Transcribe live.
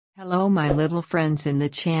Hello my little friends in the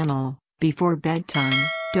channel. Before bedtime,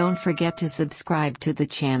 don't forget to subscribe to the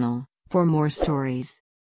channel for more stories.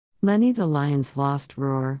 Lenny the Lion's Lost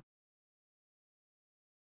Roar.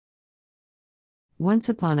 Once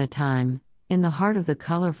upon a time, in the heart of the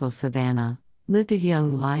colorful savannah, lived a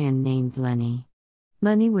young lion named Lenny.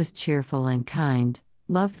 Lenny was cheerful and kind,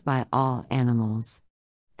 loved by all animals.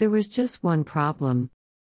 There was just one problem.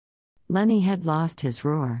 Lenny had lost his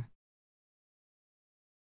roar.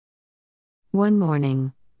 One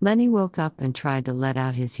morning, Lenny woke up and tried to let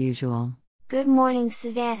out his usual, "Good morning,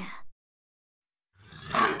 Savannah."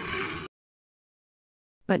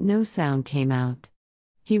 But no sound came out.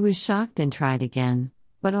 He was shocked and tried again,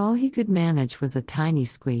 but all he could manage was a tiny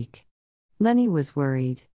squeak. Lenny was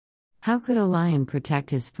worried. How could a lion protect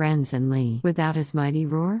his friends and Lee without his mighty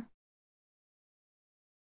roar?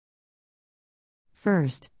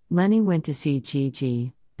 First, Lenny went to see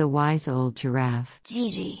Gigi, the wise old giraffe.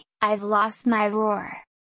 "Gigi, I've lost my roar.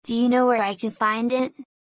 Do you know where I can find it?"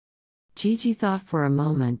 Gigi thought for a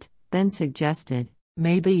moment, then suggested,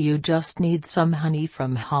 "Maybe you just need some honey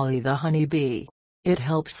from Holly the honeybee. It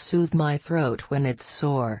helps soothe my throat when it's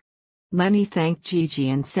sore." Lenny thanked Gigi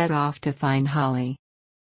and set off to find Holly.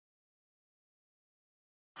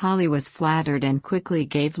 Holly was flattered and quickly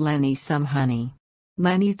gave Lenny some honey.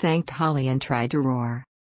 Lenny thanked Holly and tried to roar.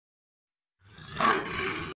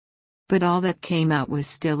 But all that came out was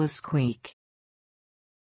still a squeak.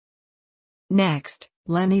 Next,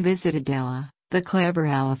 Lenny visited Ella, the clever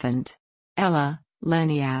elephant. "Ella,"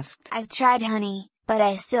 Lenny asked. "I've tried honey, but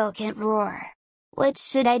I still can't roar. What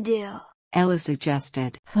should I do?" Ella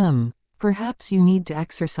suggested. Perhaps you need to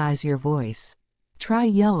exercise your voice. Try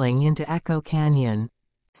yelling into Echo Canyon."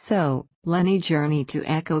 So, Lenny journeyed to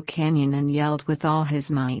Echo Canyon and yelled with all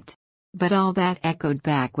his might. But all that echoed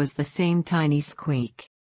back was the same tiny squeak.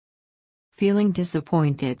 Feeling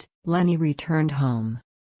disappointed, Lenny returned home.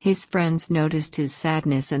 His friends noticed his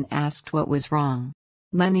sadness and asked what was wrong.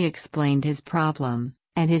 Lenny explained his problem,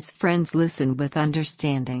 and his friends listened with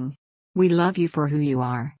understanding. "We love you for who you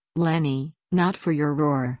are, Lenny, not for your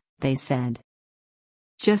roar," they said.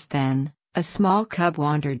 Just then, a small cub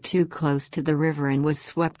wandered too close to the river and was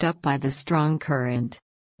swept up by the strong current.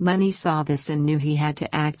 Lenny saw this and knew he had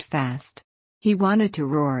to act fast. He wanted to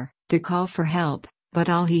roar, to call for help, but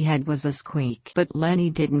all he had was a squeak. But Lenny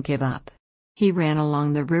didn't give up. He ran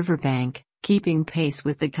along the riverbank, keeping pace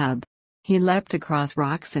with the cub. He leapt across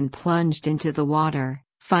rocks and plunged into the water,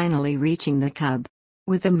 finally reaching the cub.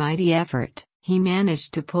 With a mighty effort, he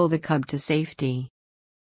managed to pull the cub to safety.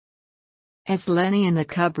 As Lenny and the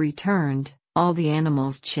cub returned, all the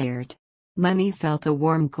animals cheered. Lenny felt a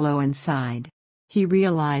warm glow inside. He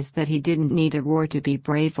realized that he didn't need a roar to be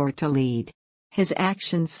brave or to lead. His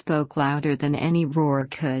actions spoke louder than any roar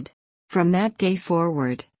could. From that day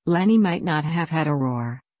forward, Lenny might not have had a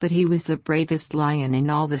roar, but he was the bravest lion in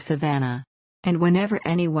all the savannah. And whenever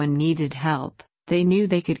anyone needed help, they knew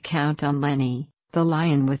they could count on Lenny, the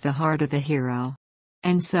lion with the heart of a hero.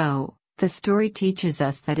 And so, the story teaches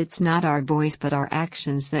us that it's not our voice but our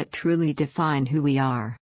actions that truly define who we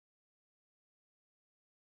are.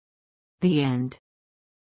 The end.